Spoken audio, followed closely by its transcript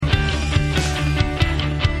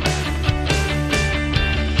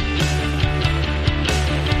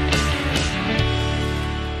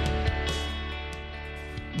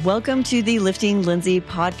Welcome to the Lifting Lindsay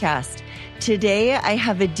podcast. Today, I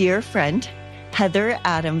have a dear friend, Heather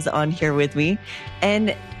Adams, on here with me,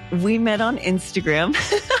 and we met on Instagram.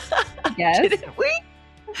 Yes. Didn't we?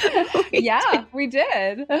 We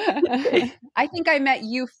did. I think I met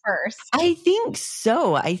you first. I think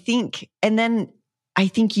so. And then I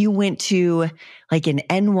think you went to like an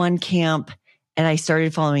N1 camp, and I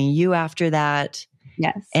started following you after that.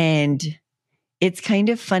 Yes. And it's kind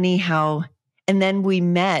of funny how, and then we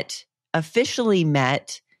officially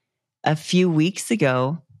met a few weeks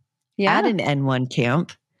ago at an N1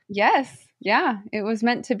 camp. Yes. Yeah. It was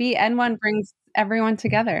meant to be. N1 brings everyone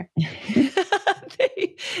together.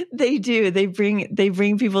 They do. They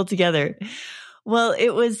bring people together. Well,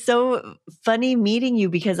 it was so funny meeting you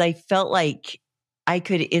because I felt like I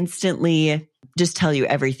could instantly just tell you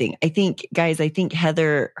everything. I think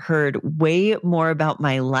Heather heard way more about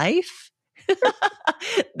my life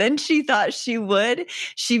than she thought she would.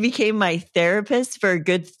 She became my therapist for a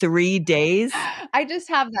good 3 days. I just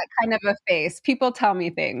have that kind of a face. People tell me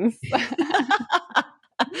things.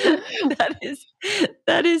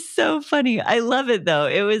 That is so funny. I love it though.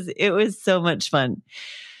 It was so much fun.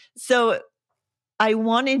 So I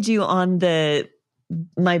wanted you on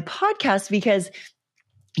my podcast because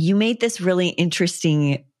you made this really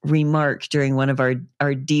interesting remark during one of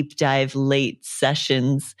our deep dive late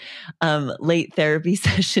therapy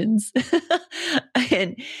sessions.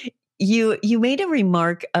 And you made a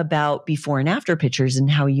remark about before and after pictures and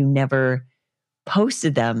how you never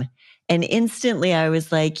posted them. And instantly I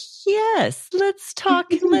was like, yes, let's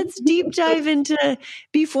deep dive into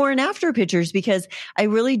before and after pictures, because I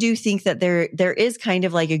really do think that there is kind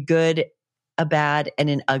of like a good, a bad, and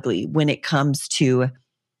an ugly when it comes to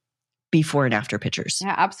before and after pictures.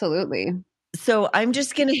 Yeah, absolutely. So I'm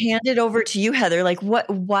just going to hand it over to you, Heather. Like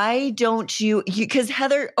why don't you, because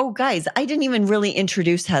Heather, oh guys, I didn't even really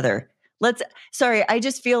introduce Heather. Sorry, I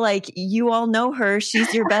just feel like you all know her.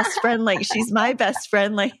 She's your best friend. Like she's my best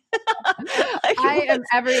friend. Like I am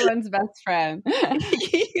everyone's best friend.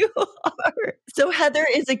 You are. So Heather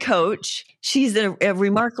is a coach. She's a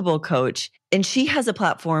remarkable coach, and she has a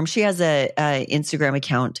platform. She has a Instagram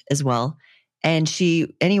account as well. And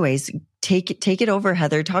anyways, take it over,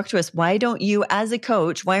 Heather. Talk to us. Why don't you, as a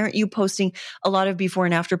coach, why aren't you posting a lot of before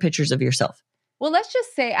and after pictures of yourself? Well, let's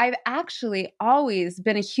just say I've actually always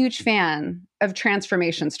been a huge fan of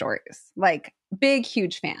transformation stories, like big,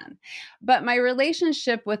 huge fan. But my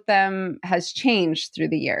relationship with them has changed through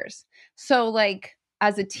the years. So like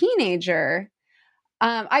as a teenager,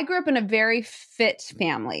 I grew up in a very fit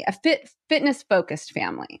family, a fitness focused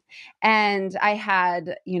family. And I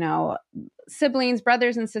had, siblings,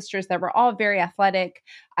 brothers and sisters that were all very athletic.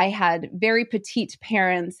 I had very petite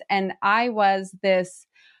parents, and I was this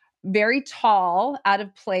very tall, out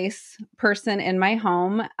of place person in my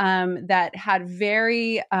home that had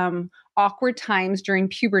very awkward times during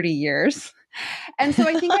puberty years. And so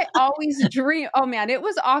I think I always dream. Oh man, it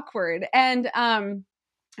was awkward. And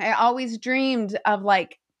I always dreamed of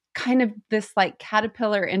like kind of this like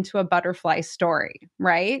caterpillar into a butterfly story,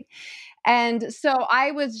 right? And so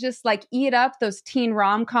I was just like eat up those teen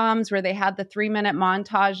rom-coms where they had the 3-minute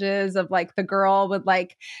montages of like the girl would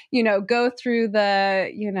like, go through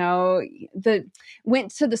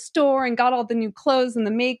went to the store and got all the new clothes and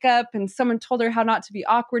the makeup, and someone told her how not to be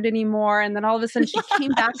awkward anymore. And then all of a sudden she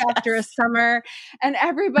came back after a summer and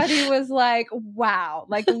everybody was like, wow,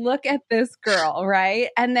 like look at this girl, right?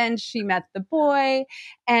 And then she met the boy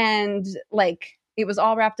and like, it was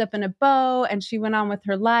all wrapped up in a bow and she went on with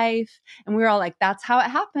her life. And we were all like, that's how it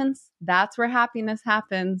happens. That's where happiness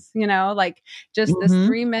happens, like just this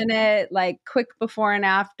 3-minute, like quick before and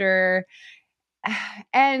after.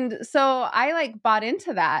 And so I like bought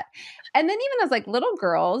into that. And then even as like little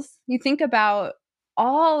girls, you think about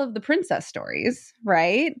all of the princess stories,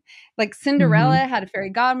 right? Like Cinderella had a fairy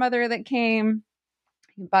godmother that came.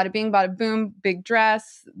 Bada bing, bada boom, big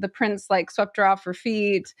dress. The prince like swept her off her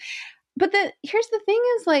feet. But here's the thing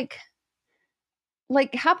is like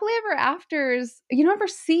happily ever afters, you never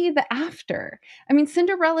see the after. I mean,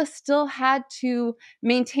 Cinderella still had to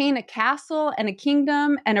maintain a castle and a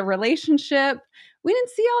kingdom and a relationship. We didn't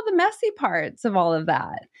see all the messy parts of all of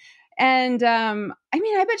that. And I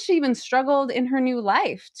bet she even struggled in her new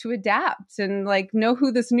life to adapt and like know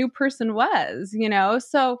who this new person was,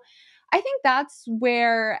 So I think that's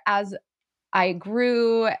where, as I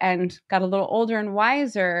grew and got a little older and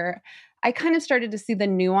wiser, I kind of started to see the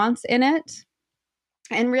nuance in it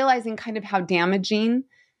and realizing kind of how damaging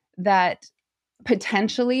that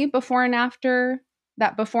potentially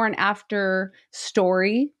that before and after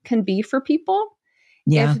story can be for people.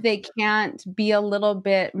 Yeah. If they can't be a little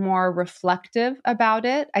bit more reflective about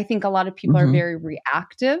it. I think a lot of people are Mm-hmm. very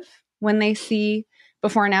reactive when they see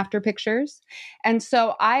before and after pictures. And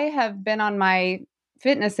so I have been on my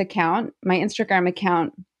fitness account, my Instagram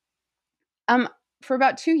account, um, for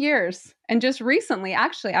about 2 years. And just recently,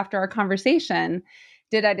 actually, after our conversation,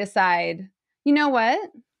 did I decide, you know what?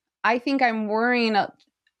 I think I'm worrying,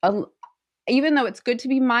 even though it's good to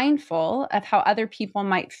be mindful of how other people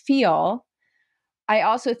might feel, I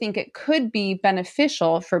also think it could be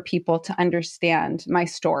beneficial for people to understand my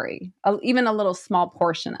story, even a little small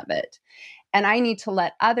portion of it. And I need to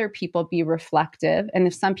let other people be reflective. And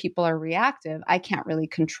if some people are reactive, I can't really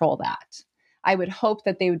control that. I would hope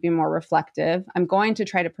that they would be more reflective. I'm going to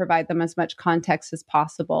try to provide them as much context as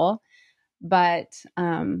possible. But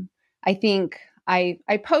I think I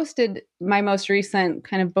posted my most recent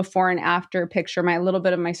kind of before and after picture, my little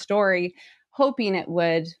bit of my story, hoping it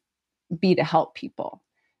would be to help people.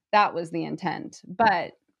 That was the intent.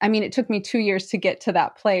 But I mean, it took me 2 years to get to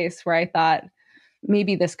that place where I thought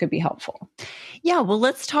maybe this could be helpful. Yeah. Well,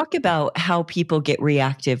 let's talk about how people get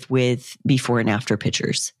reactive with before and after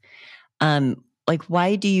pictures. Like,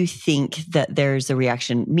 why do you think that there's a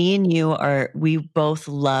reaction? Me and you we both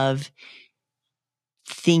love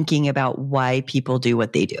thinking about why people do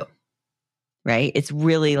what they do, right? It's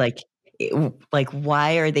really like,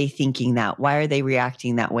 why are they thinking that? Why are they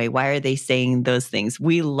reacting that way? Why are they saying those things?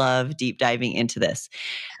 We love deep diving into this.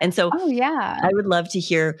 And so Oh, yeah. I would love to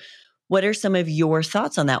hear, what are some of your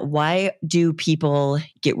thoughts on that? Why do people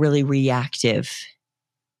get really reactive?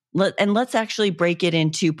 And let's actually break it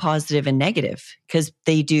into positive and negative, because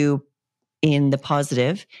they do in the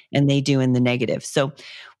positive and they do in the negative. So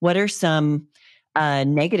what are some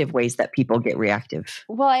negative ways that people get reactive?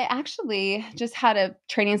 Well, I actually just had a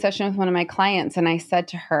training session with one of my clients, and I said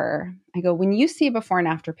to her, I go, when you see a before and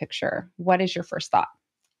after picture, what is your first thought?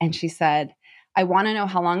 And she said, I want to know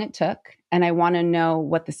how long it took, and I want to know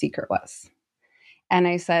what the secret was. And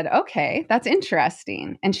I said, okay, that's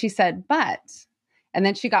interesting. And she said, and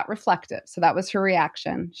then she got reflective. So that was her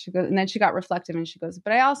reaction. She goes, and then she got reflective and she goes,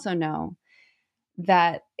 but I also know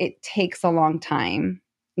that it takes a long time,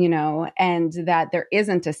 and that there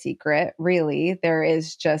isn't a secret, really. There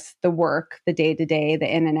is just the work, the day to day,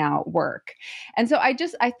 the in and out work. And so I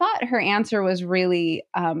thought her answer was really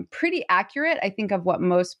pretty accurate. I think of what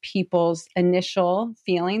most people's initial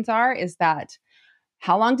feelings are is that,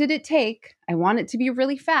 how long did it take? I want it to be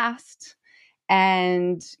really fast.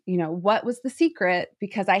 And, what was the secret?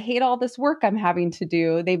 Because I hate all this work I'm having to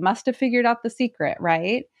do. They must have figured out the secret,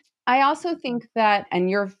 right? I also think that, and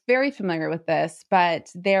you're very familiar with this,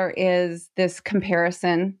 but there is this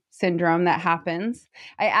comparison syndrome that happens.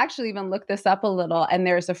 I actually even looked this up a little, and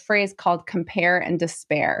there's a phrase called compare and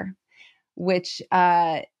despair, which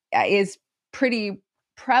is pretty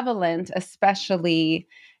prevalent, especially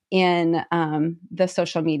in the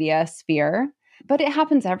social media sphere, but it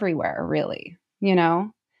happens everywhere, really.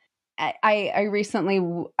 I recently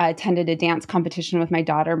attended a dance competition with my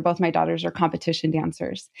daughter. Both my daughters are competition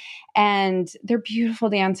dancers, and they're beautiful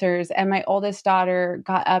dancers. And my oldest daughter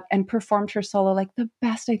got up and performed her solo like the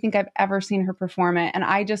best I think I've ever seen her perform it. And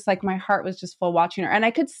I just my heart was just full watching her. And I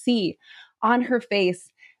could see on her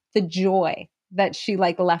face the joy that she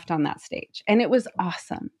left on that stage. And it was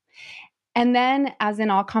awesome. And then, as in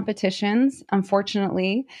all competitions,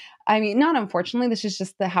 unfortunately, not unfortunately, this is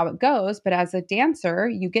just how it goes. But as a dancer,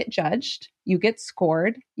 you get judged, you get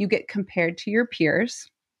scored, you get compared to your peers.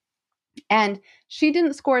 And she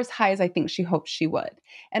didn't score as high as I think she hoped she would.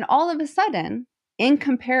 And all of a sudden, in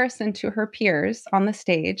comparison to her peers on the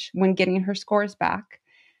stage, when getting her scores back,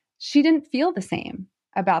 she didn't feel the same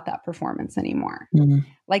about that performance anymore. Mm-hmm.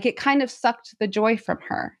 It kind of sucked the joy from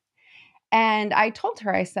her. And I told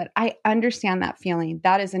her, I said, I understand that feeling.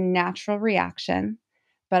 That is a natural reaction,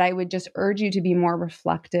 but I would just urge you to be more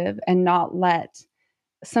reflective and not let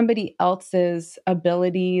somebody else's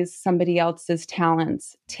abilities, somebody else's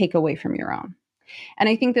talents take away from your own. And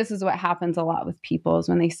I think this is what happens a lot with people is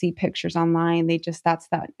when they see pictures online, that's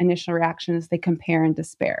that initial reaction is they compare and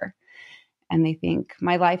despair. And they think,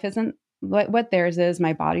 my life isn't what theirs is.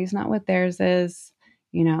 My body's not what theirs is.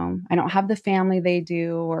 I don't have the family they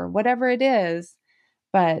do or whatever it is,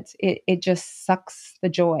 but it just sucks the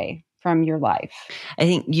joy from your life. I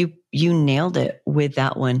think you nailed it with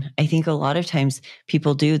that one. I think a lot of times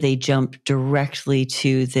people they jump directly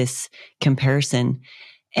to this comparison.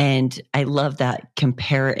 And I love that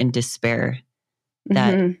compare and despair,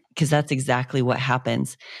 that because that's exactly what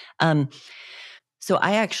happens. So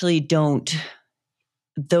I actually don't,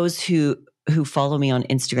 those who follow me on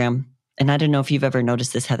Instagram, and I don't know if you've ever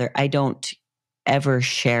noticed this, Heather, I don't ever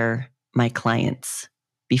share my clients'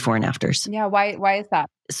 before and afters. Yeah. Why is that?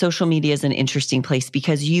 Social media is an interesting place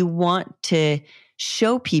because you want to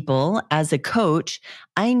show people as a coach,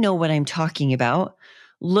 I know what I'm talking about.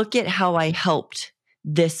 Look at how I helped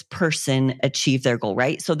this person achieve their goal,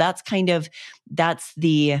 right? So that's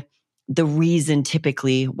the reason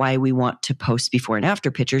typically why we want to post before and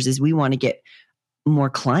after pictures is we want to get more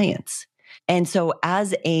clients. And so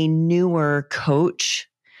as a newer coach,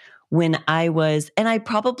 and I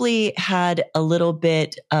probably had a little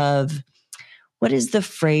bit of, what is the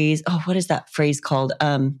phrase? Oh, what is that phrase called?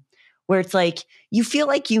 Where it's like, you feel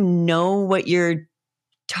like you know what you're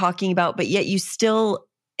talking about, but yet you feel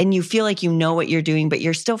like you know what you're doing, but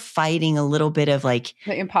you're still fighting a little bit of like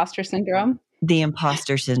the imposter syndrome. The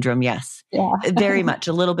imposter syndrome. Yes. Yeah. Very much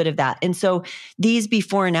a little bit of that. And so these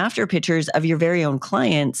before and after pictures of your very own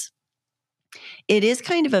clients, it is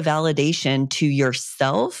kind of a validation to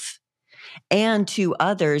yourself and to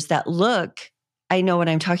others that look, I know what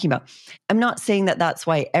I'm talking about. I'm not saying that that's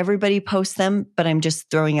why everybody posts them, but I'm just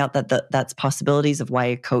throwing out that that's possibilities of why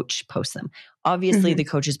a coach posts them. Obviously, the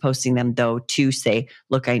coach is posting them though to say,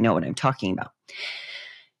 look, I know what I'm talking about.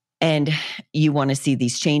 And you want to see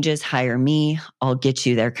these changes, hire me, I'll get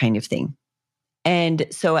you there kind of thing. And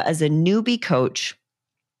so as a newbie coach,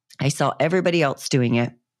 I saw everybody else doing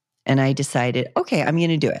it and I decided, okay, I'm going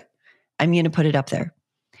to do it. I'm going to put it up there.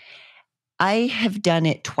 I have done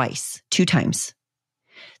it twice, 2 times.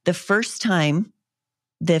 The first time,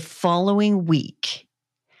 the following week,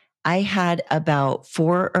 I had about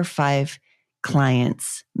 4 or 5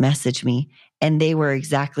 clients message me, and they were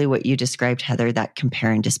exactly what you described, Heather, that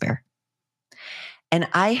compare and despair. And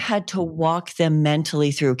I had to walk them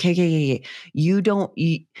mentally through, okay, you don't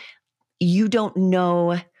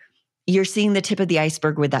know. You're seeing the tip of the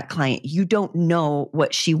iceberg with that client. You don't know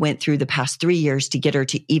what she went through the past 3 years to get her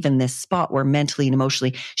to even this spot where mentally and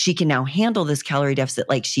emotionally she can now handle this calorie deficit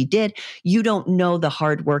like she did. You don't know the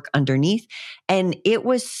hard work underneath. And it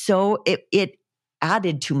was it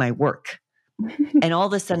added to my work. And all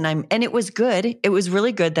of a sudden and it was good. It was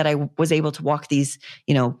really good that I was able to walk these,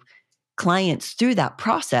 clients through that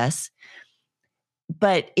process.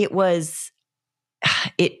 But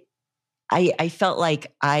I felt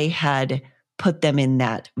like I had put them in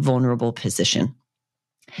that vulnerable position.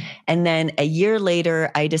 And then a year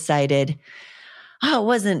later, I decided, it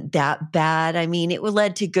wasn't that bad. I mean, it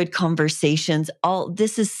led to good conversations.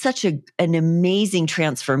 This is such an amazing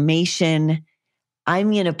transformation.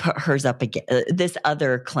 I'm going to put hers up again, this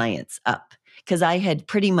other client's up, because I had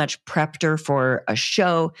pretty much prepped her for a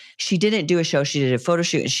show. She didn't do a show. She did a photo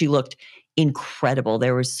shoot and she looked incredible.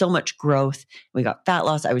 There was so much growth. We got fat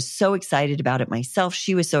loss. I was so excited about it myself.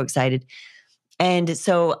 She was so excited. And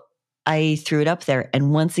so I threw it up there.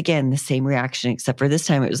 And once again, the same reaction, except for this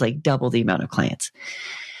time, it was like double the amount of clients.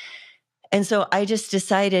 And so I just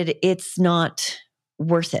decided it's not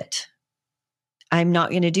worth it. I'm not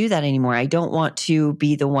going to do that anymore. I don't want to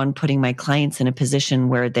be the one putting my clients in a position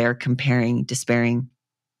where they're comparing, despairing,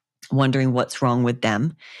 wondering what's wrong with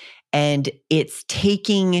them. And it's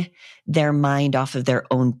taking their mind off of their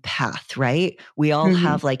own path, right? We all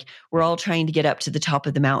have we're all trying to get up to the top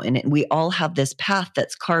of the mountain and we all have this path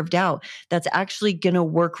that's carved out that's actually going to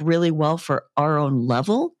work really well for our own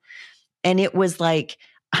level. And it was like,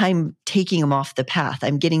 I'm taking them off the path.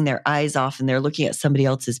 I'm getting their eyes off and they're looking at somebody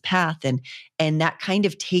else's path. And that kind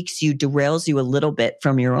of derails you a little bit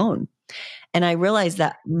from your own. And I realized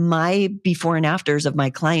that my before and afters of my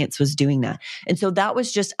clients was doing that. And so that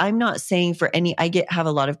was just, I'm not saying have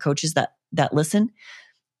a lot of coaches that listen.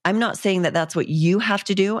 I'm not saying that that's what you have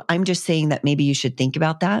to do. I'm just saying that maybe you should think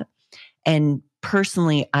about that. And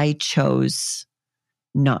personally, I chose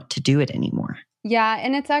not to do it anymore. Yeah.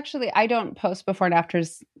 And it's actually, I don't post before and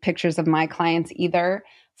afters pictures of my clients either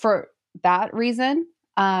for that reason.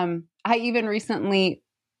 I even recently,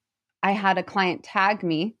 I had a client tag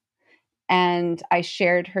me and I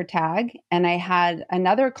shared her tag, and I had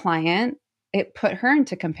another client, it put her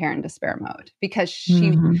into compare and despair mode because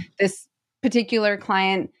this particular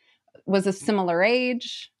client was a similar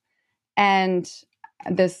age, and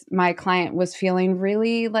my client was feeling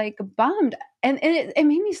really like bummed. And it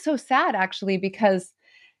made me so sad actually, because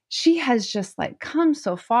she has just like come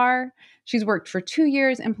so far. She's worked for 2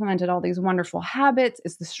 years, implemented all these wonderful habits,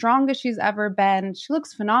 is the strongest she's ever been. She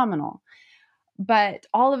looks phenomenal. But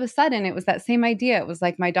all of a sudden it was that same idea. It was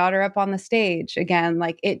like my daughter up on the stage again,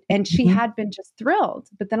 and she had been just thrilled.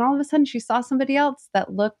 But then all of a sudden she saw somebody else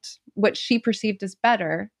that looked what she perceived as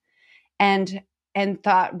better and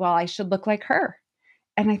thought, well, I should look like her.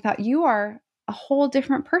 And I thought, you are a whole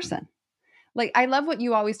different person. Like, I love what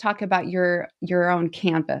you always talk about, your own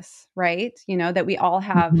canvas, right? That we all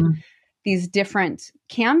have these different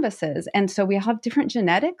canvases. And so we have different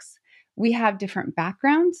genetics, we have different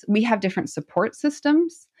backgrounds, we have different support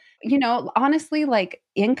systems. Honestly, like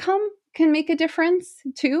income can make a difference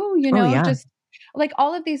too, Oh, yeah. just like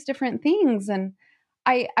all of these different things. And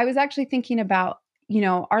I was actually thinking about,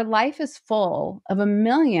 our life is full of a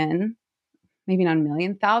million, maybe not a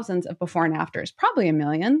million, thousands of before and afters, probably a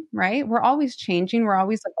million, right? We're always changing, we're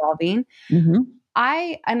always evolving.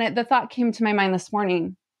 Mm-hmm. The thought came to my mind this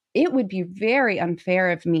morning, it would be very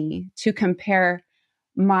unfair of me to compare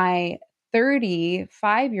my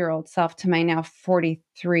 35-year-old self to my now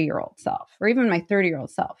 43-year-old self, or even my 30-year-old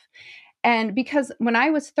self. And because when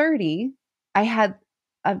I was 30, I had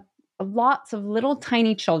lots of little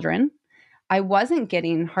tiny children. I wasn't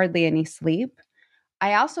getting hardly any sleep.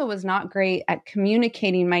 I also was not great at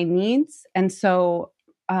communicating my needs. And so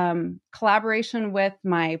collaboration with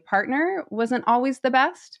my partner wasn't always the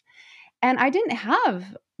best. And I didn't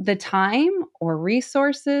have the time or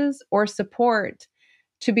resources or support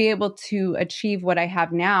to be able to achieve what I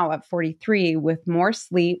have now at 43 with more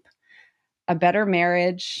sleep, a better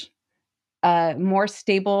marriage, more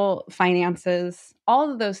stable finances,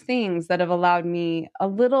 all of those things that have allowed me a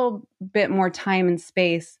little bit more time and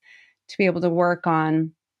space to be able to work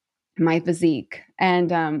on my physique. And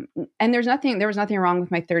there was nothing wrong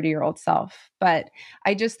with my 30-year-old self, but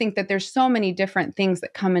I just think that there's so many different things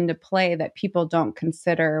that come into play that people don't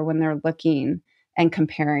consider when they're looking and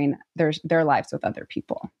comparing their lives with other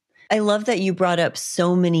people. I love that you brought up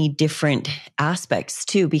so many different aspects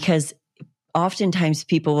too, because oftentimes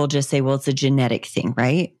people will just say, well, it's a genetic thing,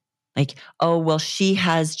 right? Like, oh, well, she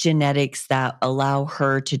has genetics that allow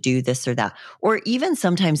her to do this or that. Or even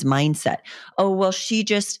sometimes mindset. Oh, well, she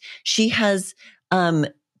has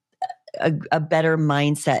a better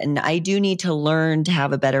mindset. And I do need to learn to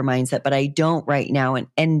have a better mindset, but I don't right now.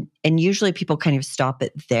 And usually people kind of stop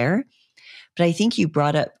it there. But I think you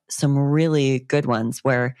brought up some really good ones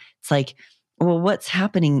where it's like, well, what's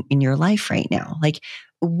happening in your life right now? Like,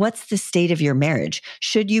 what's the state of your marriage?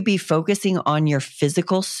 Should you be focusing on your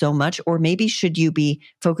physical so much, or maybe should you be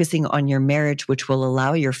focusing on your marriage, which will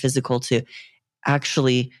allow your physical to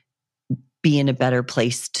actually be in a better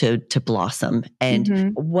place to blossom?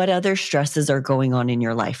 And what other stresses are going on in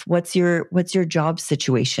your life? What's your job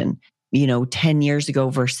situation, 10 years ago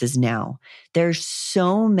versus now? There's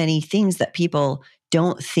so many things that people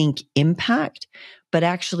don't think impact, but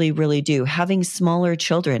actually really do. Having smaller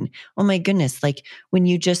children. Oh my goodness. Like when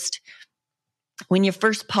you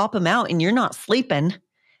first pop them out and you're not sleeping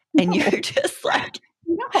and you're just like,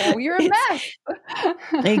 no, you're a mess.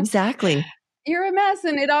 Exactly. You're a mess.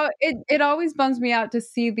 And it always bums me out to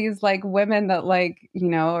see these like women that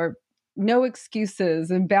are no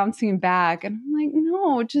excuses and bouncing back. And I'm like,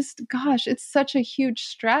 no, just gosh, it's such a huge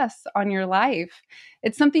stress on your life.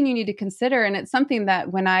 It's something you need to consider. And it's something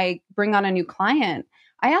that when I bring on a new client,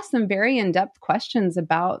 I ask them very in-depth questions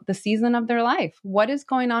about the season of their life. What is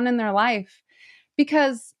going on in their life?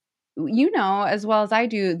 Because as well as I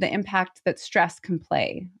do, the impact that stress can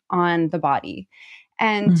play on the body.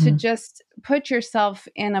 And to just put yourself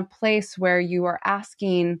in a place where you are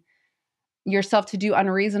asking yourself to do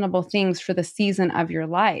unreasonable things for the season of your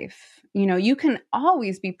life. You can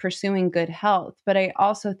always be pursuing good health, but I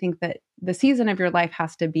also think that the season of your life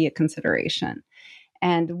has to be a consideration.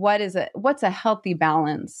 And what's a healthy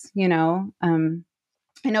balance? I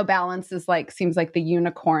know balance is seems like the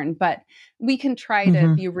unicorn, but we can try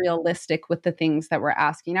to be realistic with the things that we're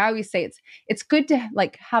asking. I always say it's good to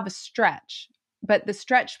have a stretch, but the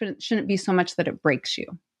stretch shouldn't be so much that it breaks you,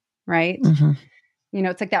 right?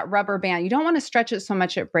 It's like that rubber band. You don't want to stretch it so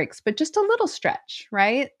much it breaks, but just a little stretch,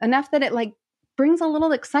 right? Enough that it brings a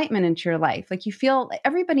little excitement into your life. Like you feel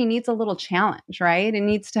everybody needs a little challenge, right? It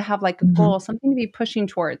needs to have a goal, something to be pushing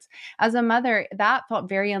towards. As a mother, that felt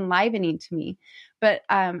very enlivening to me. But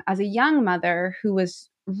as a young mother who was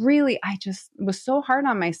really, I just was so hard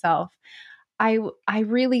on myself. I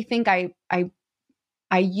really think I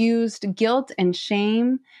used guilt and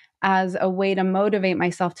shame as a way to motivate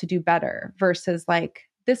myself to do better versus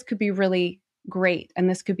this could be really great and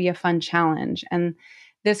this could be a fun challenge and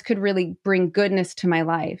this could really bring goodness to my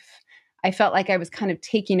life. I felt like I was kind of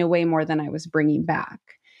taking away more than I was bringing back.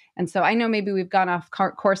 And so I know maybe we've gone off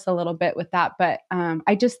course a little bit with that, but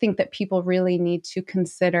I just think that people really need to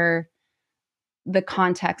consider the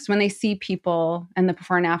context when they see people and the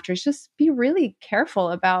before and afters. Just be really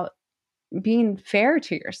careful about being fair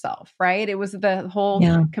to yourself, right? It was the whole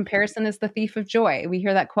comparison is the thief of joy. We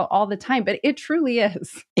hear that quote all the time, but it truly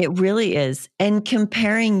is. It really is. And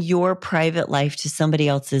comparing your private life to somebody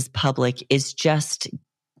else's public is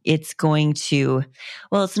it's going to,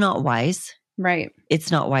 well, it's not wise. Right.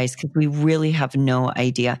 It's not wise because we really have no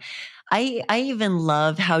idea. I even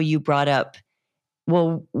love how you brought up,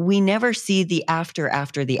 well, we never see the after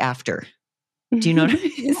the after. Do you know what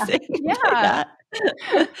I'm saying by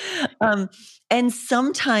that? And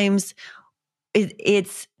sometimes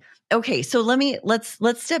it's okay. So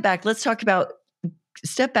let's step back. Let's talk about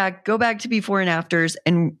step back, go back to before and afters.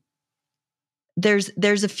 And there's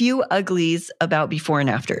a few uglies about before and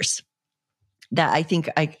afters that I think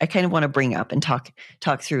I kind of want to bring up and talk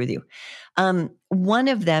through with you. One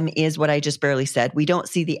of them is what I just barely said. We don't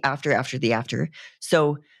see the after the after.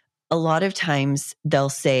 So a lot of times they'll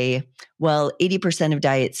say, well, 80% of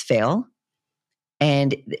diets fail.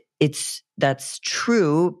 And that's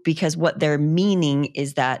true because what they're meaning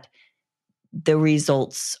is that the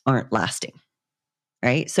results aren't lasting,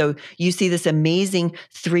 right? So you see this amazing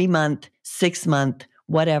 3-month, 6-month,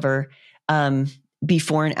 whatever,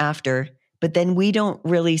 before and after, but then we don't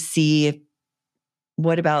really see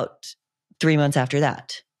what about 3 months after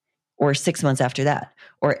that, or 6 months after that,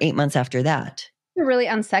 or 8 months after that. The really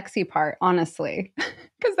unsexy part, honestly,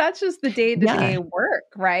 because that's just the day-to-day work,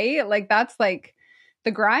 right? Like that's like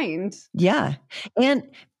the grind. Yeah. And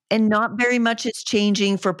not very much is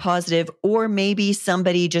changing for positive, or maybe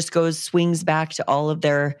somebody just swings back to all of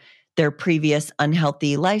their previous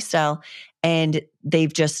unhealthy lifestyle and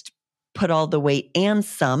they've just put all the weight and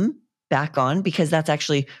some back on, because that's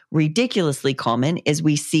actually ridiculously common. Is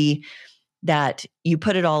we see that you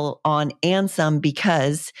put it all on and some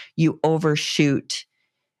because you overshoot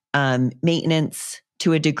maintenance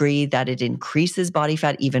to a degree that it increases body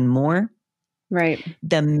fat even more. Right.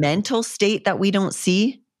 The mental state that we don't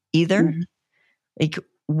see either. Mm-hmm. Like,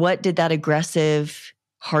 what did that aggressive,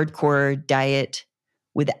 hardcore diet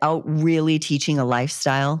without really teaching a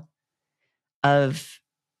lifestyle of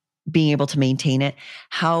being able to maintain it?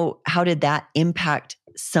 How did that impact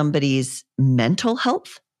somebody's mental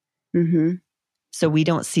health? Mm-hmm. So we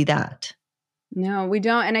don't see that. No, we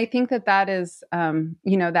don't. And I think that is,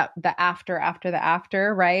 that the after the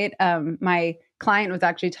after, right? My client was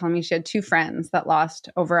actually telling me she had 2 friends that lost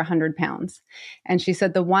over 100 pounds. And she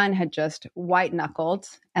said the one had just white knuckled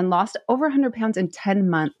and lost over 100 pounds in 10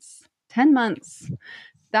 months. 10 months.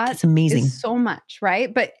 That's amazing. Is so much,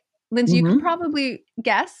 right? But Lindsay, you can probably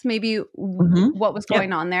guess maybe what was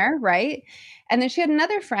going on there, right? And then she had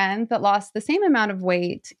another friend that lost the same amount of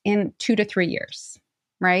weight in 2 to 3 years,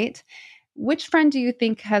 right? Which friend do you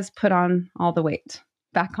think has put on all the weight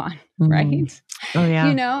back on, right? Oh,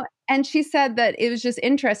 yeah. And she said that it was just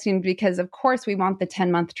interesting because, of course, we want the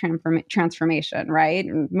 10-month transformation, right?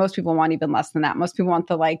 And most people want even less than that. Most people want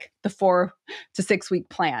the 4 to 6 week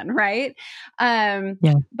plan, right?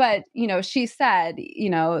 But, she said,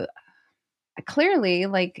 clearly,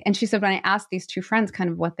 and she said, when I asked these 2 friends kind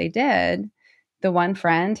of what they did, the one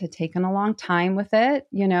friend had taken a long time with it,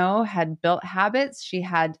 had built habits. She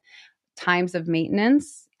had times of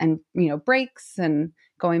maintenance and, breaks and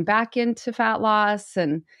going back into fat loss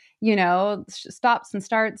and, stops and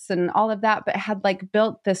starts and all of that, but had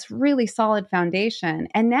built this really solid foundation.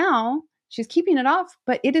 And now she's keeping it off,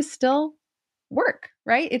 but it is still work,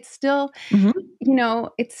 right? It's still,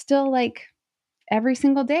 it's still every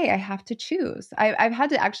single day I have to choose. I've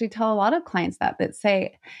had to actually tell a lot of clients that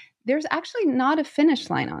say, there's actually not a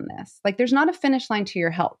finish line on this. There's not a finish line to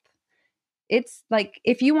your health. It's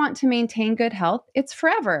if you want to maintain good health, it's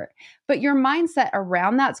forever. But your mindset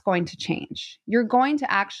around that's going to change. You're going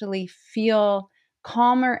to actually feel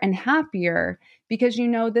calmer and happier because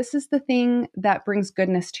this is the thing that brings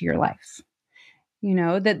goodness to your life.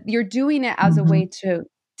 That you're doing it as a way to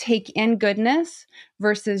take in goodness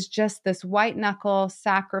versus just this white knuckle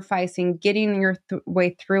sacrificing, getting your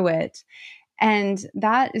way through it. And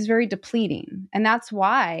that is very depleting. And that's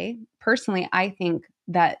why, personally, I think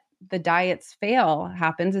that the diets fail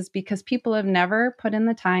happens is because people have never put in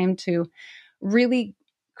the time to really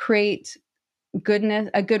create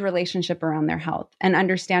a good relationship around their health and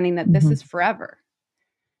understanding that this is forever.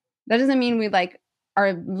 That doesn't mean we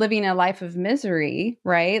are living a life of misery,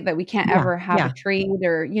 right? That we can't ever have a treat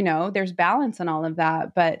or, there's balance in all of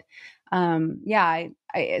that. But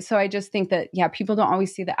so I just think that, people don't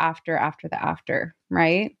always see the after the after,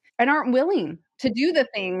 right? And aren't willing to do the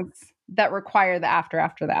things that require the after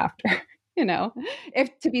the after,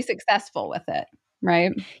 if to be successful with it.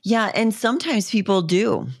 Right. Yeah. And sometimes people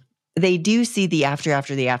they do see the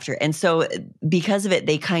after the after. And so because of it,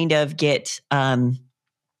 they kind of get,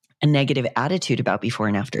 a negative attitude about before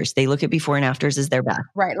and afters. They look at before and afters as they're bad.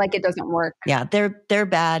 Right. It doesn't work. Yeah. They're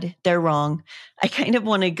bad. They're wrong. I kind of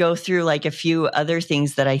want to go through a few other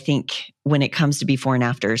things that I think when it comes to before and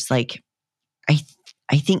afters,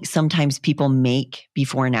 I think sometimes people make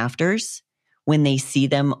before and afters when they see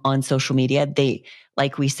them on social media. They,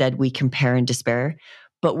 like we said, we compare and despair,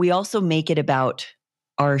 but we also make it about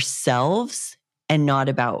ourselves and not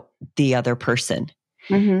about the other person.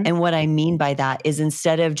 Mm-hmm. And what I mean by that is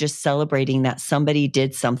instead of just celebrating that somebody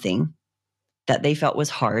did something that they felt was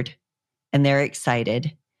hard and they're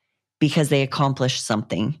excited because they accomplished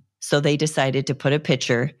something. So they decided to put a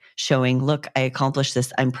picture showing, look, I accomplished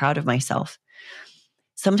this. I'm proud of myself.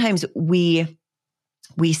 Sometimes we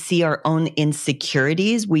see our own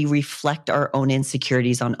insecurities. We reflect our own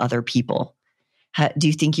insecurities on other people. Do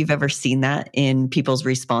you think you've ever seen that in people's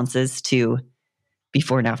responses to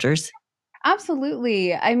before and afters?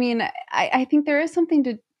 Absolutely. I mean, I think there is something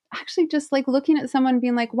to actually just like looking at someone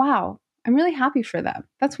being like, wow, I'm really happy for them.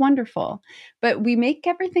 That's wonderful. But we make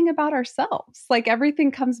everything about ourselves. Like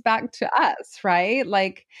everything comes back to us, right?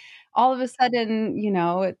 Like all of a sudden,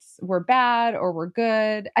 we're bad or we're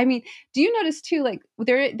good. I mean, do you notice too, like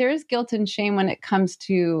there is guilt and shame when it comes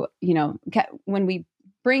to, when we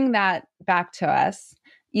bring that back to us.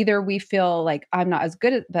 Either we feel like I'm not as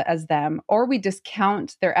good as them, or we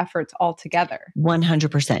discount their efforts altogether.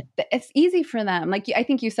 100%. It's easy for them. Like I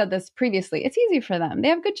think you said this previously. It's easy for them. They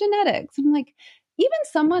have good genetics. I'm like, even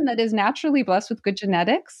someone that is naturally blessed with good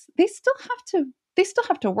genetics, they still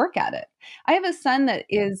have to work at it. I have a son that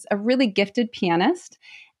is a really gifted pianist.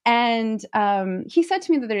 And he said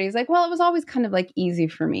to me the other day, he's like, well, it was always kind of like easy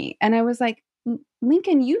for me. And I was like,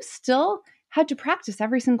 Lincoln, you still had to practice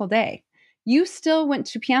every single day. You still went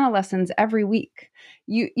to piano lessons every week.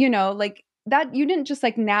 Like that, you didn't just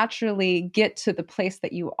like naturally get to the place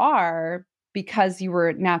that you are because you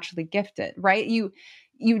were naturally gifted, right? You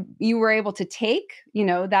were able to take,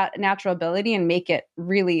 that natural ability and make it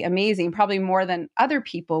really amazing, probably more than other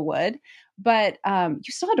people would, but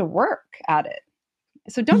you still had to work at it.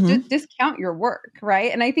 So don't discount your work,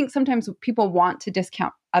 right? And I think sometimes people want to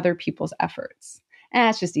discount other people's efforts. And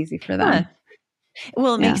it's just easy for them. Huh.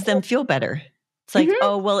 Well, it makes them feel better. It's like,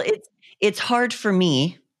 oh, well, it's hard for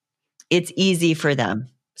me. It's easy for them.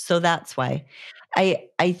 So that's why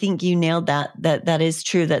I think you nailed that is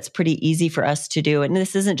true. That's pretty easy for us to do. And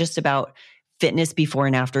this isn't just about fitness before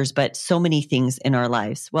and afters, but so many things in our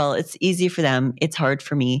lives. Well, it's easy for them. It's hard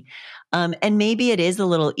for me. And maybe it is a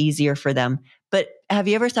little easier for them. But have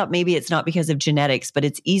you ever thought maybe it's not because of genetics, but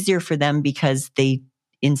it's easier for them because they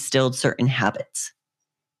instilled certain habits?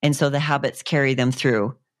 And so the habits carry them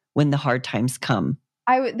through when the hard times come.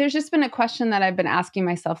 There's just been a question that I've been asking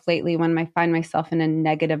myself lately when I find myself in a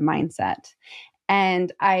negative mindset.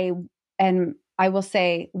 And I will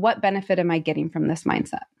say, what benefit am I getting from this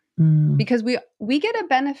mindset? Because we get a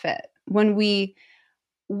benefit when we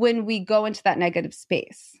go into that negative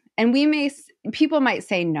space. And people might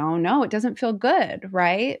say, no, it doesn't feel good,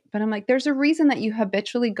 right? But I'm like, there's a reason that you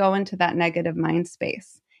habitually go into that negative mind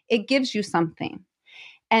space. It gives you something.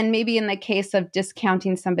 And maybe in the case of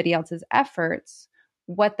discounting somebody else's efforts,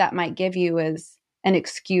 what that might give you is an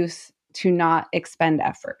excuse to not expend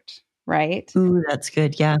effort, right? Ooh, that's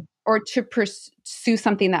good. Yeah. Or to pursue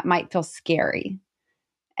something that might feel scary.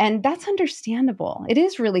 And that's understandable. It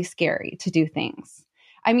is really scary to do things.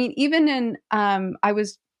 I mean, even in, I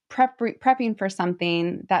was prepping for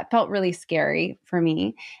something that felt really scary for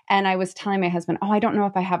me. And I was telling my husband, I don't know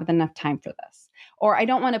if I have enough time for this. Or I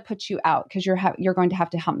don't want to put you out because you're going to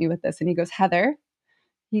have to help me with this. And he goes, Heather,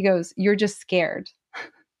 you're just scared.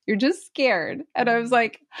 You're just scared. And I was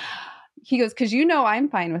like, he goes, because I'm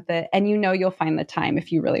fine with it. And you'll find the time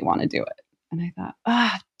if you really want to do it. And I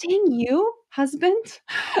thought, dang you, husband.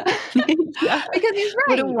 Because he's right.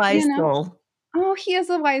 What a wise soul. Oh, he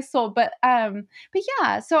is a wise soul. But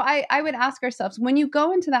yeah, so I would ask ourselves, when you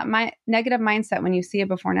go into that negative mindset, when you see a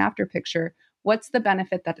before and after picture, what's the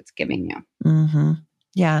benefit that it's giving you? Mm-hmm.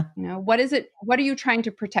 Yeah. What is it? What are you trying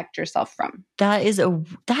to protect yourself from?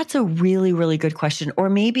 That's a really, really good question. Or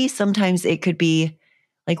maybe sometimes it could be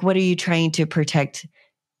like, what are you trying to protect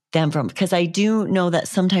them from? Because I do know that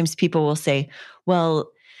sometimes people will say,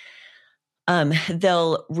 well,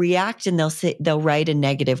 they'll react and they'll write a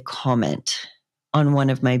negative comment on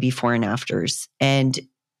one of my before and afters. And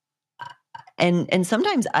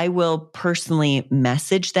sometimes I will personally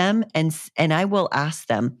message them and I will ask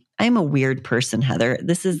them. I'm a weird person, Heather.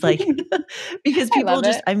 This is like, because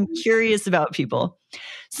I'm curious about people.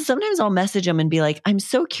 So sometimes I'll message them and be like, I'm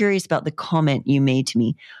so curious about the comment you made to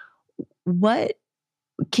me.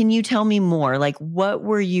 Can you tell me more? Like, what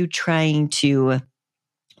were you really trying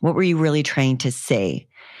to say?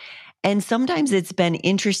 And sometimes it's been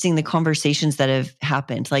interesting, the conversations that have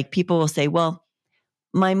happened. Like people will say, well,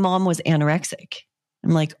 my mom was anorexic.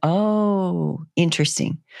 I'm like, oh,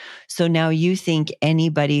 interesting. So now you think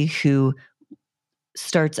anybody who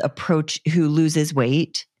who loses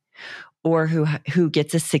weight or who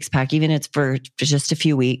gets a six pack, even if it's for just a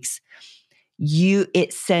few weeks,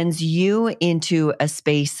 it sends you into a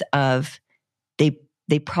space of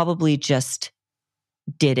they probably just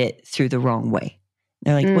did it through the wrong way.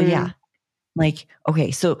 They're like, well, yeah. Like,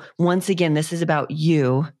 okay, so once again, this is about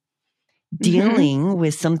you dealing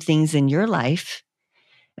with some things in your life.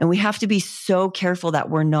 And we have to be so careful that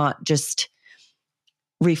we're not just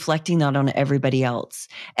reflecting that on everybody else.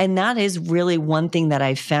 And that is really one thing that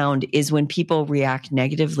I've found is when people react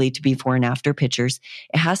negatively to before and after pictures,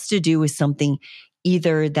 it has to do with something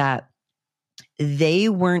either that they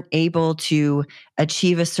weren't able to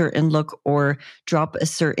achieve a certain look or drop a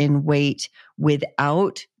certain weight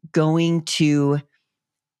without going to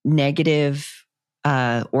negative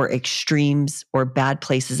or extremes or bad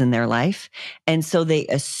places in their life. And so they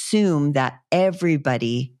assume that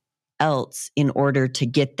everybody else, in order to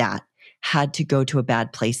get that, had to go to a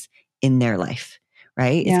bad place in their life,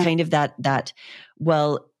 right? Yeah. It's kind of that,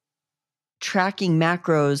 well, tracking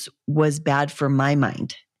macros was bad for my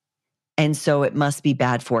mind. And so it must be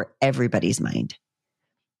bad for everybody's mind.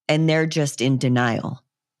 And they're just in denial.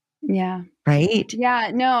 Yeah. Right?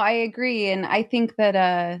 Yeah, no, I agree. And I think that,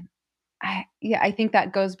 I think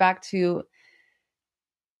that goes back to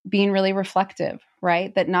being really reflective,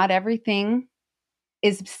 right? That not everything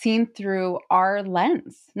is seen through our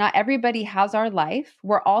lens. Not everybody has our life.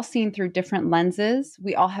 We're all seen through different lenses.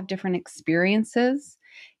 We all have different experiences.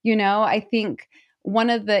 I think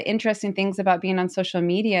one of the interesting things about being on social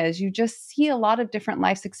media is you just see a lot of different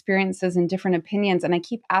life experiences and different opinions. And I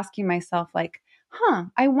keep asking myself, like,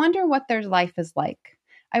 I wonder what their life is like.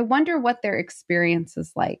 I wonder what their experience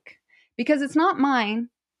is like, because it's not mine,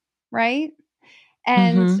 right?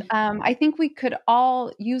 And I think we could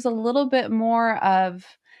all use a little bit more of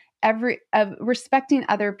respecting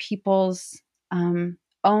other people's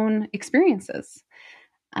own experiences.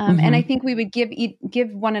 And I think we would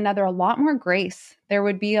give one another a lot more grace. There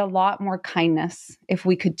would be a lot more kindness if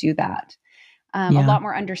we could do that. A lot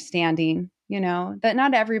more understanding, that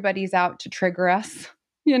not everybody's out to trigger us.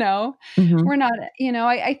 We're not,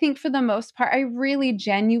 I think for the most part, I really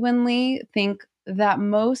genuinely think that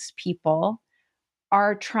most people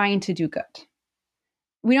are trying to do good.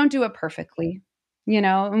 We don't do it perfectly,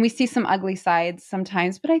 and we see some ugly sides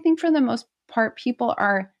sometimes, but I think for the most part,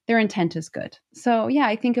 their intent is good. So yeah,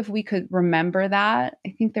 I think if we could remember that, I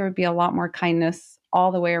think there would be a lot more kindness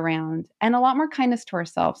all the way around and a lot more kindness to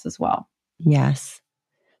ourselves as well. Yes.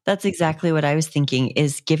 That's exactly what I was thinking,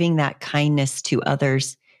 is giving that kindness to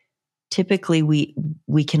others. Typically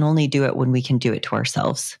we can only do it when we can do it to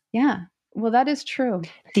ourselves. Yeah. Well, that is true.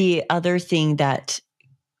 The other thing that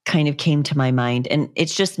kind of came to my mind, and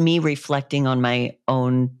it's just me reflecting on my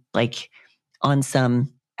own, like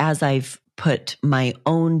as I've put my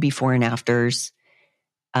own before and afters.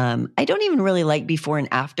 I don't even really like before and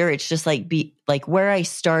after. It's just like where I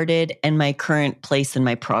started and my current place in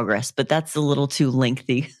my progress, but that's a little too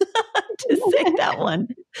lengthy to say that one.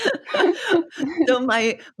 So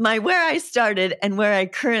my where I started and where I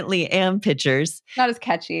currently am pictures. Not as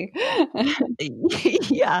catchy.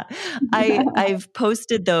 Yeah. I've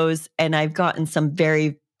posted those and I've gotten some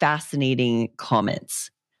very fascinating comments.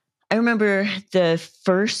 I remember the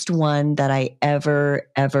first one that I ever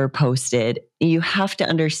posted. You have to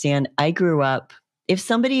understand, I grew up, if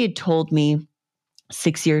somebody had told me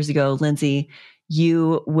 6 years ago, Lindsay,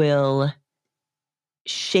 you will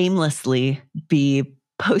shamelessly be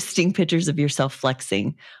posting pictures of yourself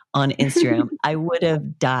flexing on Instagram, I would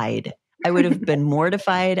have died. I would have been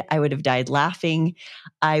mortified. I would have died laughing.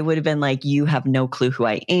 I would have been like, you have no clue who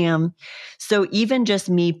I am. So even just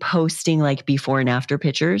me posting like before and after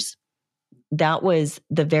pictures, that was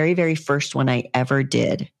the very, very first one I ever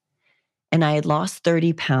did. And I had lost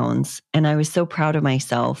 30 pounds and I was so proud of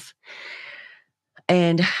myself.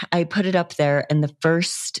 And I put it up there, and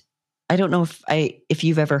I don't know if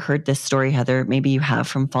you've ever heard this story, Heather. Maybe you have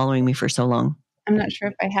from following me for so long. I'm not sure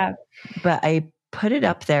if I have. But I put it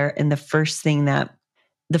up there, and the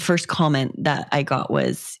first comment that I got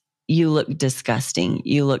was, "You look disgusting.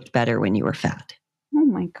 You looked better when you were fat." Oh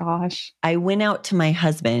my gosh. I went out to my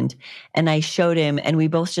husband and I showed him, and we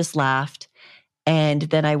both just laughed. And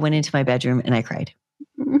then I went into my bedroom and I cried.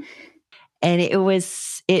 And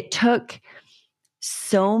it took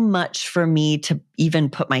so much for me to even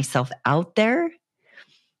put myself out there,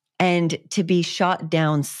 and to be shot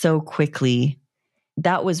down so quickly.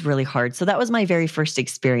 That was really hard. So that was my very first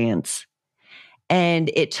experience. And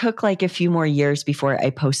it took like a few more years before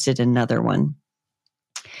I posted another one.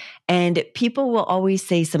 And people will always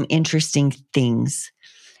say some interesting things.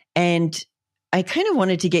 And I kind of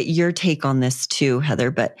wanted to get your take on this too,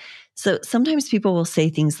 Heather. But so sometimes people will say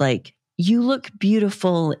things like, you look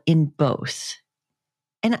beautiful in both.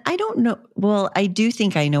 And I don't know. Well, I do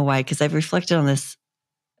think I know why, because I've reflected on this,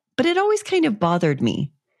 but it always kind of bothered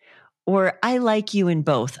me. Or I like you in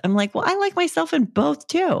both. I'm like, well, I like myself in both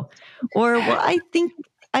too. Or, well, I think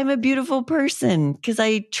I'm a beautiful person because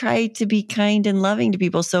I try to be kind and loving to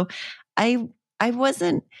people. So I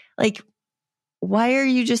wasn't like, why are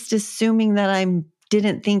you just assuming that I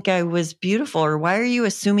didn't think I was beautiful? Or why are you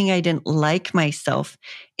assuming I didn't like myself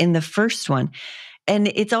in the first one? And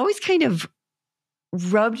it's always kind of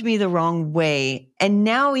rubbed me the wrong way. And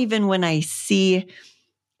now even when I see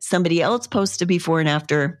somebody else post a before and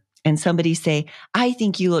after and somebody say, I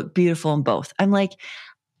think you look beautiful in both, I'm like,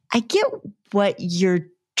 I get what you're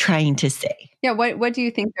trying to say. Yeah. What do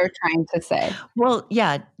you think they're trying to say? Well,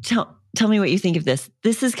 yeah. Tell me what you think of this.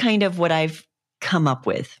 This is kind of what I've come up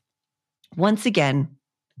with. Once again,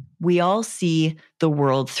 we all see the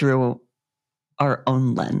world through our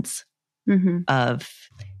own lens of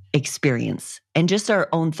experience and just our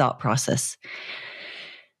own thought process.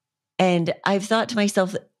 And I've thought to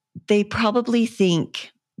myself, they're probably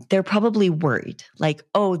worried, like,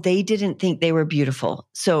 oh, they didn't think they were beautiful.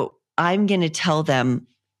 So I'm going to tell them,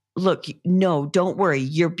 look, no, don't worry.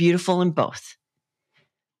 You're beautiful in both.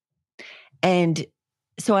 And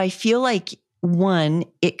so I feel like, one,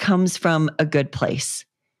 it comes from a good place.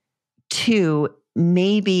 Two,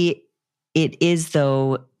 maybe it is,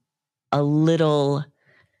 though,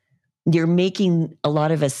 you're making a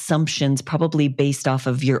lot of assumptions probably based off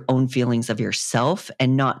of your own feelings of yourself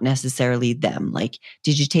and not necessarily them. Like,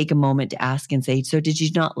 did you take a moment to ask and say, so did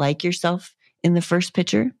you not like yourself in the first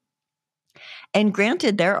picture? And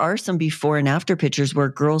granted, there are some before and after pictures where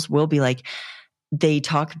girls will be like, they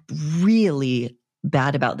talk really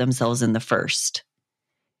bad about themselves in the first.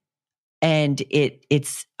 And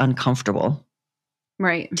it's uncomfortable.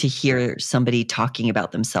 Right. To hear somebody talking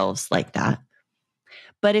about themselves like that.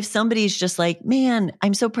 But if somebody's just like, man,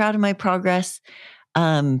 I'm so proud of my progress.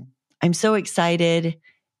 I'm so excited.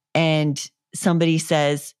 And somebody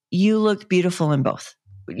says, you look beautiful in both.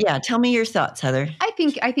 Yeah. Tell me your thoughts, Heather. I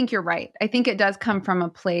think you're right. I think it does come from a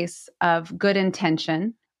place of good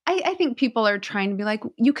intention. I think people are trying to be like,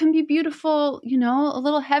 you can be beautiful, a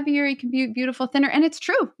little heavier. You can be beautiful, thinner. And it's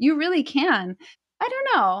true. You really can. I don't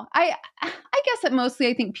know. I guess that mostly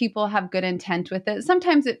I think people have good intent with it.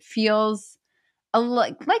 Sometimes it feels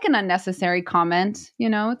like an unnecessary comment.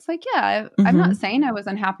 It's like, yeah, I'm not saying I was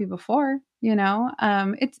unhappy before.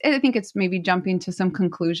 I think it's maybe jumping to some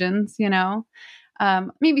conclusions.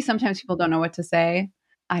 Maybe sometimes people don't know what to say.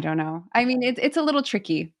 I don't know. I mean, it's a little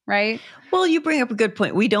tricky, right? Well, you bring up a good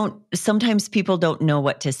point. Sometimes people don't know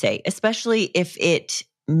what to say, especially if it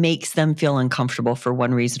makes them feel uncomfortable for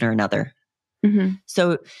one reason or another.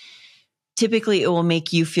 So typically it will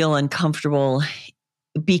make you feel uncomfortable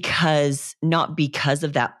not because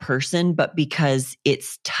of that person, but because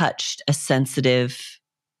it's touched a sensitive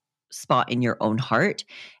spot in your own heart.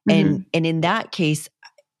 And in that case,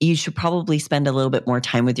 you should probably spend a little bit more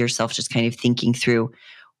time with yourself, just kind of thinking through,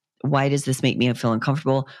 why does this make me feel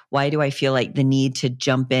uncomfortable? Why do I feel like the need to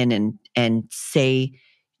jump in and say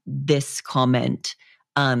this comment?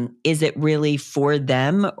 Is it really for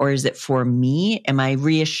them or is it for me? Am I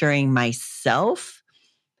reassuring myself?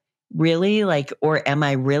 Really? Or am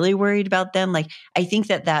I really worried about them? I think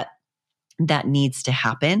that needs to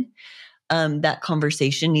happen. That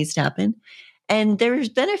conversation needs to happen. And there's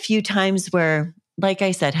been a few times where, like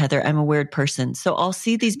I said, Heather, I'm a weird person. So I'll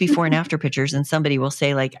see these before and after pictures and somebody will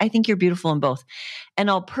say I think you're beautiful in both. And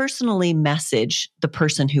I'll personally message the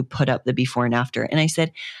person who put up the before and after. And I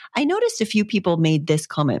said, I noticed a few people made this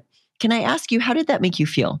comment. Can I ask you, how did that make you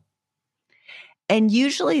feel? And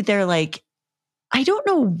usually they're like, I don't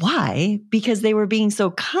know why, because they were being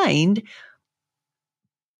so kind,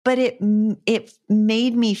 but it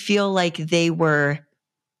made me feel like they were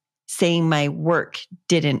saying my work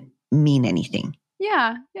didn't mean anything.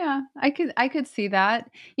 Yeah. I could see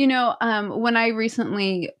that. When I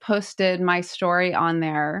recently posted my story on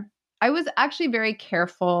there, I was actually very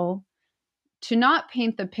careful to not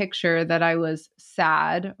paint the picture that I was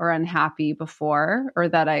sad or unhappy before, or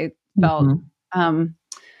that I felt,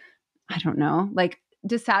 I don't know,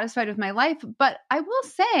 dissatisfied with my life. But I will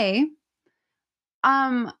say,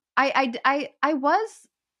 I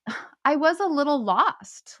was a little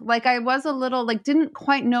lost. I was a little didn't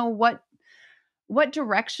quite know what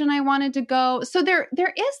direction I wanted to go. So there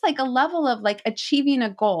is a level of achieving a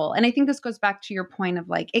goal. And I think this goes back to your point of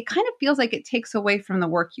it kind of feels like it takes away from the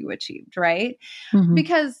work you achieved, right?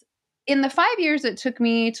 Because in the 5 years it took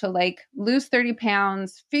me to like lose 30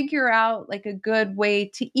 pounds, figure out like a good way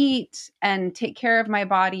to eat and take care of my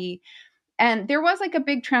body. And there was like a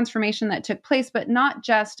big transformation that took place, but not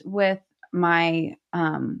just with my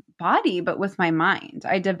body, but with my mind.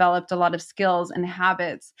 I developed a lot of skills and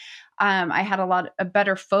habits. I had a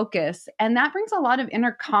better focus, and that brings a lot of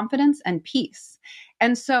inner confidence and peace.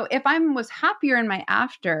 And so if I was happier in my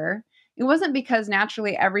after, it wasn't because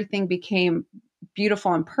naturally everything became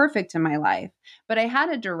beautiful and perfect in my life, but I had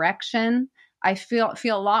a direction. I feel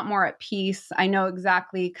a lot more at peace. I know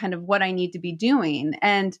exactly kind of what I need to be doing.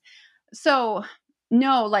 And so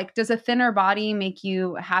no, like, does a thinner body make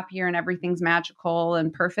you happier and everything's magical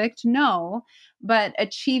and perfect? No, but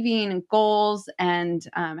achieving goals and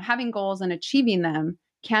having goals and achieving them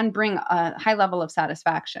can bring a high level of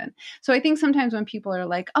satisfaction. So I think sometimes when people are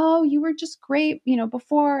like, oh, you were just great,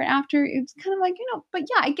 before and after, it's kind of like, but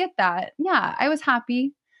yeah, I get that. Yeah, I was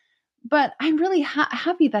happy, but I'm really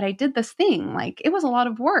happy that I did this thing. Like, it was a lot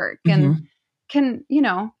of work and can,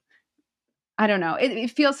 I don't know.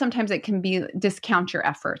 It feels sometimes it can be discount your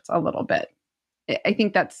efforts a little bit. I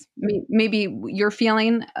think that's maybe your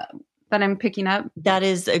feeling that I'm picking up. That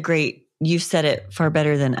is you said it far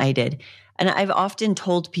better than I did. And I've often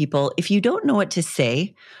told people, if you don't know what to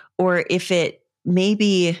say, or if it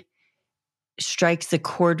maybe strikes a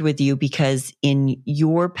chord with you because in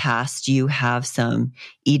your past you have some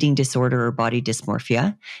eating disorder or body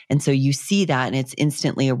dysmorphia, and so you see that and it's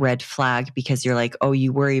instantly a red flag because you're like, oh,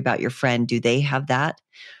 you worry about your friend. Do they have that?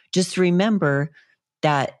 Just remember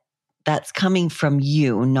that that's coming from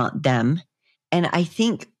you, not them. And I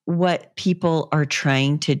think what people are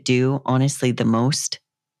trying to do, honestly, the most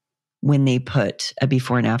when they put a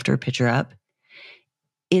before and after picture up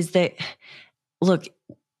is that, look,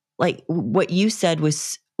 like what you said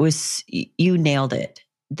was you nailed it,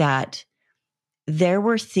 that there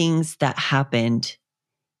were things that happened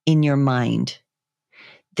in your mind.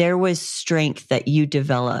 There was strength that you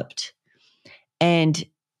developed, and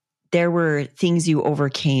there were things you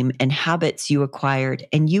overcame and habits you acquired,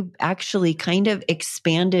 and you actually kind of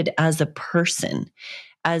expanded as a person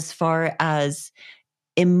as far as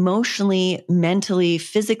emotionally, mentally,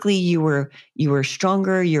 physically. You were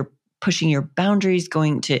stronger. You're pushing your boundaries,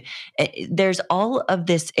 there's all of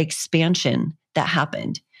this expansion that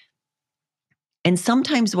happened. And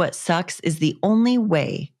sometimes what sucks is the only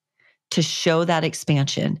way to show that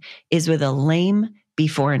expansion is with a lame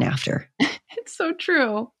before and after. It's so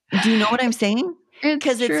true. Do you know what I'm saying?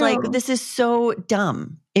 Because it's like, this is so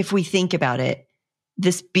dumb if we think about it,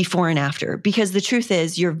 this before and after, because the truth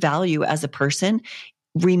is your value as a person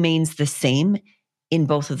remains the same in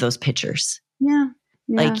both of those pictures. Yeah.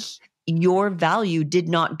 Like, your value did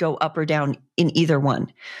not go up or down in either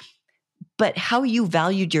one. But how you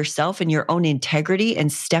valued yourself and your own integrity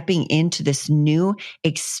and stepping into this new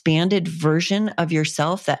expanded version of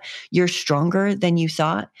yourself, that you're stronger than you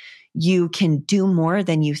thought, you can do more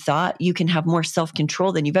than you thought, you can have more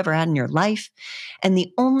self-control than you've ever had in your life. And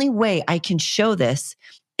the only way I can show this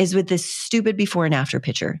is with this stupid before and after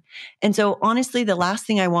picture. And so honestly, the last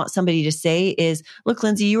thing I want somebody to say is, look,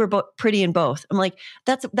 Lindsay, you were pretty in both. I'm like,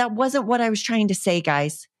 that wasn't what I was trying to say,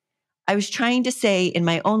 guys. I was trying to say in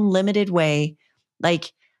my own limited way,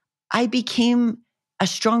 like, I became a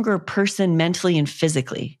stronger person mentally and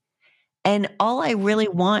physically. And all I really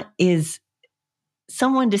want is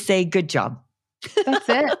someone to say, good job. That's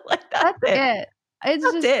it. Like, that's it. It's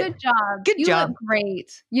That's just it. good job. Good you job. Look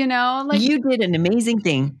great. Like, you did an amazing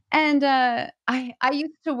thing. And I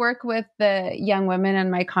used to work with the young women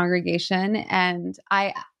in my congregation, and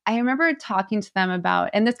I remember talking to them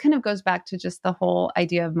about, and this kind of goes back to just the whole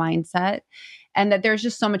idea of mindset, and that there's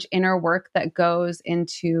just so much inner work that goes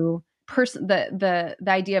into the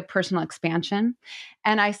idea of personal expansion.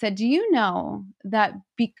 And I said, do you know that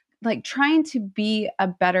like trying to be a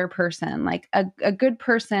better person, like a good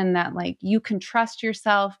person that like you can trust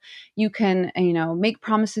yourself, you can, make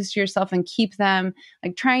promises to yourself and keep them,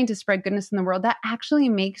 like trying to spread goodness in the world, that actually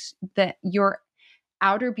makes your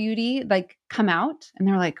outer beauty like come out. And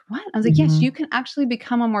they're like, what? I was like, yes, you can actually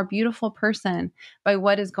become a more beautiful person by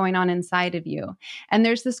what is going on inside of you. And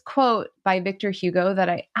there's this quote by Victor Hugo that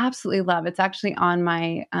I absolutely love. It's actually on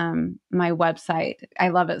my my website. I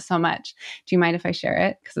love it so much. Do you mind if I share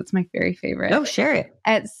it? Because it's my very favorite. Oh, share it.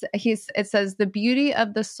 It says, the beauty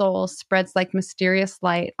of the soul spreads like mysterious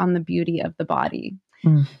light on the beauty of the body.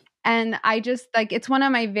 And I just like, it's one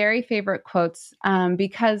of my very favorite quotes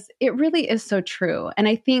because it really is so true. And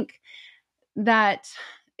I think that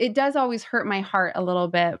it does always hurt my heart a little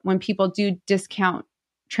bit when people do discount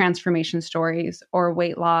transformation stories or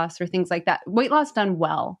weight loss or things like that. Weight loss done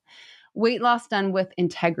well, weight loss done with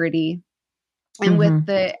integrity and with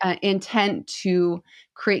the intent to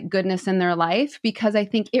create goodness in their life, because I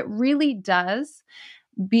think it really does.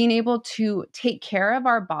 Being able to take care of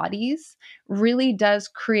our bodies really does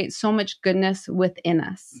create so much goodness within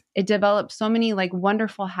us. It develops so many like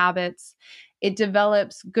wonderful habits. It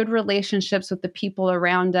develops good relationships with the people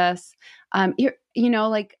around us.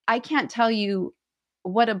 Like I can't tell you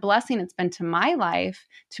what a blessing it's been to my life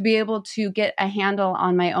to be able to get a handle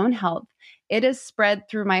on my own health. It has spread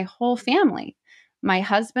through my whole family. My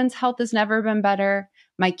husband's health has never been better.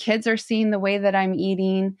 My kids are seeing the way that I'm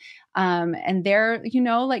eating. And they're,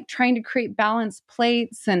 like trying to create balanced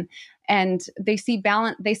plates, and they see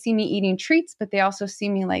me eating treats, but they also see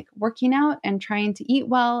me like working out and trying to eat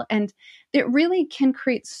well. And it really can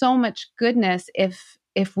create so much goodness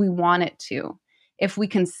if we want it to, if we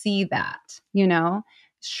can see that,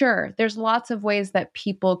 Sure, there's lots of ways that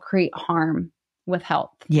people create harm with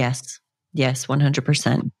health. Yes,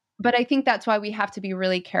 100%. But I think that's why we have to be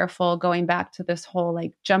really careful going back to this whole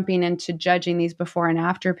like jumping into judging these before and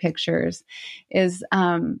after pictures is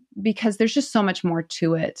because there's just so much more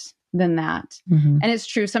to it than that. And it's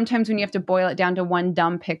true. Sometimes when you have to boil it down to one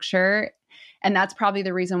dumb picture, and that's probably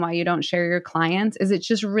the reason why you don't share your clients, is it's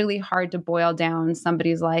just really hard to boil down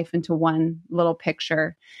somebody's life into one little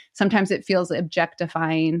picture. Sometimes it feels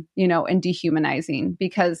objectifying, and dehumanizing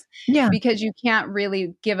because you can't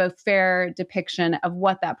really give a fair depiction of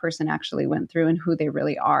what that person actually went through and who they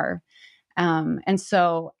really are. And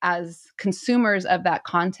so as consumers of that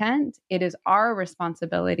content, it is our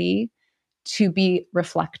responsibility to be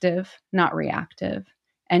reflective, not reactive,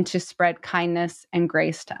 and to spread kindness and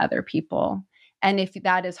grace to other people. And if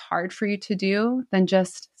that is hard for you to do, then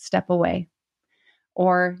just step away,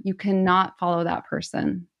 or you cannot follow that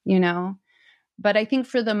person, But I think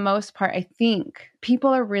for the most part, I think people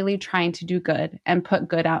are really trying to do good and put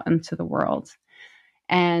good out into the world.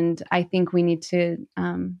 And I think we need to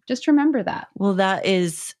just remember that. Well, that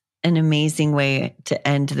is an amazing way to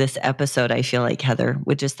end this episode, I feel like, Heather,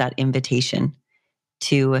 with just that invitation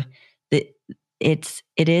to it's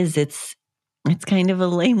kind of a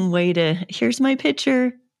lame way to, here's my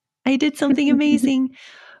picture. I did something amazing.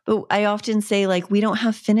 But I often say, like, we don't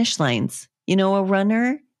have finish lines. A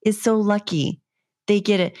runner is so lucky. They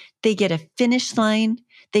get a finish line.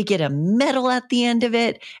 They get a medal at the end of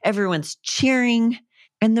it. Everyone's cheering.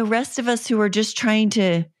 And the rest of us who are just trying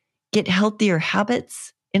to get healthier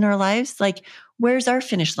habits in our lives, like, where's our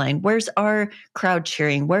finish line? Where's our crowd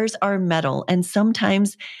cheering? Where's our medal? And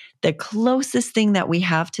sometimes the closest thing that we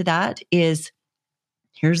have to that is,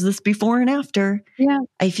 here's this before and after. Yeah.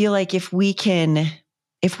 I feel like if we can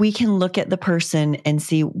look at the person and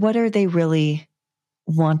see, what are they really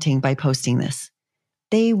wanting by posting this?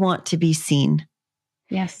 They want to be seen.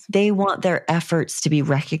 Yes. They want their efforts to be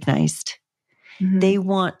recognized. They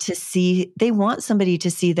want somebody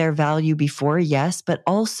to see their value before, yes, but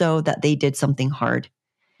also that they did something hard.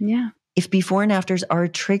 Yeah. If before and afters are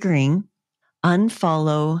triggering,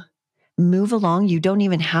 unfollow, move along. You don't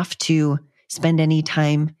even have to spend any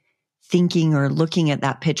time thinking or looking at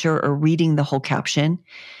that picture or reading the whole caption.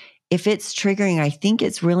 If it's triggering, I think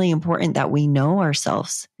it's really important that we know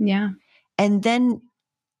ourselves. Yeah. And then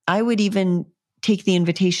I would even take the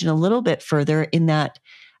invitation a little bit further in that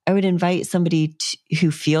I would invite somebody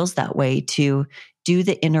who feels that way to do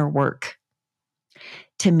the inner work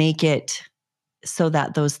to make it so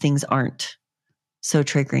that those things aren't so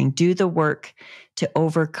triggering. Do the work to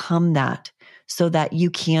overcome that so that you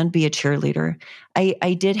can be a cheerleader.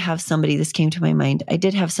 I did have somebody, this came to my mind, I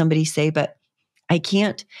did have somebody say, but I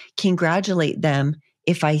can't congratulate them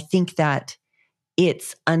if I think that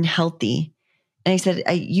it's unhealthy. And I said,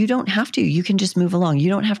 you don't have to. You can just move along. You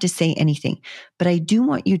don't have to say anything. But I do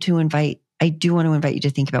want to invite you to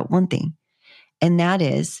think about one thing. And that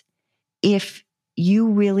is, if you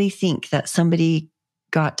really think that somebody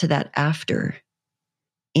got to that after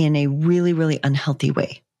in a really, really unhealthy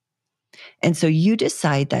way, and so you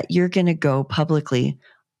decide that you're going to go publicly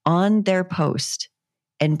on their post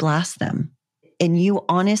and blast them, and you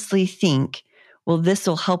honestly think, well, this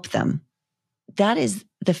will help them, that is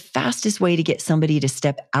the fastest way to get somebody to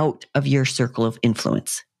step out of your circle of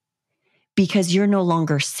influence, because you're no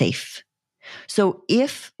longer safe. So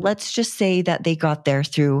if, let's just say that they got there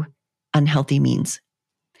through unhealthy means,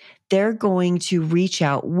 they're going to reach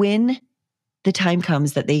out when the time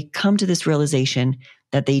comes that they come to this realization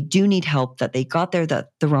that they do need help, that they got there the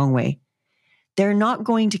wrong way. They're not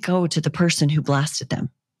going to go to the person who blasted them.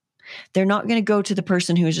 They're not going to go to the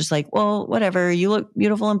person who is just like, well, whatever, you look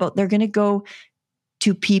beautiful and both. They're going to go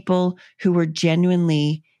to people who were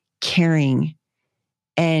genuinely caring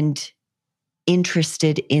and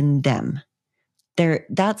interested in them.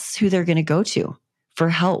 That's who they're going to go to for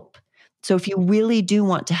help. So if you really do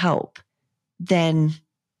want to help, then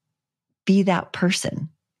be that person.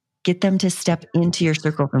 Get them to step into your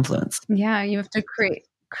circle of influence. Yeah, you have to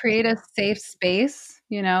create a safe space,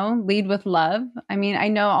 lead with love. I mean, I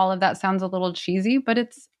know all of that sounds a little cheesy, but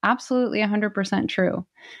it's absolutely 100% true.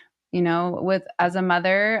 As a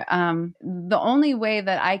mother, the only way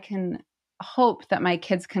that I can hope that my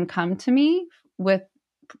kids can come to me with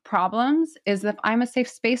problems is if I'm a safe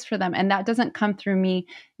space for them. And that doesn't come through me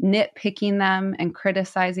nitpicking them and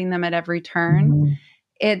criticizing them at every turn. Mm-hmm.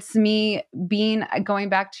 It's me going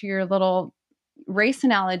back to your little race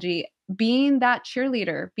analogy, being that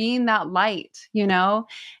cheerleader, being that light,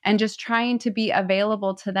 and just trying to be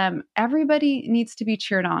available to them. Everybody needs to be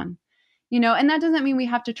cheered on. And that doesn't mean we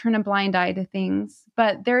have to turn a blind eye to things,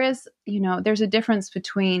 but there's a difference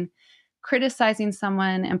between criticizing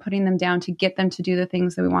someone and putting them down to get them to do the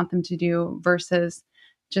things that we want them to do versus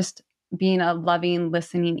just being a loving,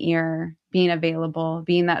 listening ear, being available,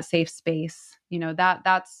 being that safe space.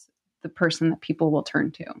 That's the person that people will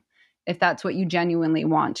turn to if that's what you genuinely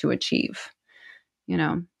want to achieve,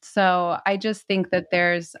 So I just think that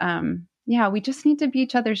there's, we just need to be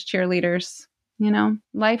each other's cheerleaders.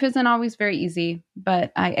 Life isn't always very easy,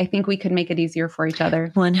 but I think we could make it easier for each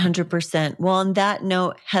other. 100%. Well, on that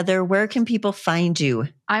note, Heather, where can people find you?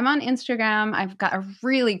 I'm on Instagram. I've got a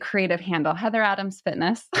really creative handle, Heather Adams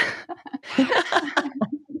Fitness.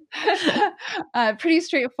 Pretty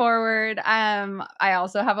straightforward. I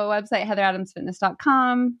also have a website,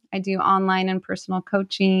 heatheradamsfitness.com. I do online and personal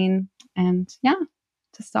coaching, and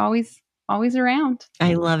just always around.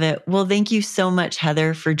 I love it. Well, thank you so much,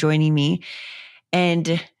 Heather, for joining me.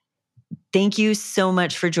 And thank you so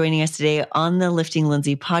much for joining us today on the Lifting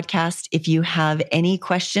Lindsay podcast. If you have any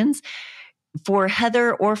questions for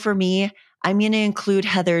Heather or for me, I'm going to include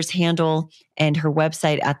Heather's handle and her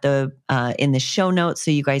website in the show notes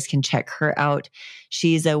so you guys can check her out.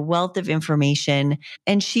 She's a wealth of information,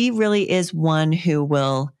 and she really is one who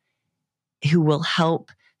will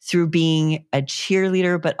help through being a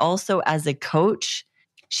cheerleader, but also as a coach.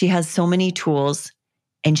 She has so many tools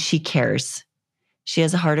and she cares. She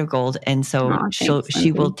has a heart of gold. And so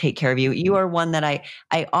she will take care of you. You are one that I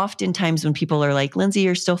oftentimes when people are like, Lindsay,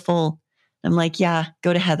 you're still full. I'm like, yeah,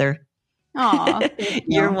 go to Heather.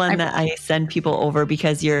 You're one that I send people over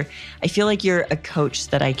because I feel like you're a coach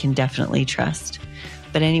that I can definitely trust.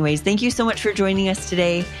 But anyways, thank you so much for joining us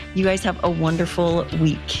today. You guys have a wonderful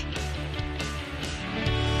week.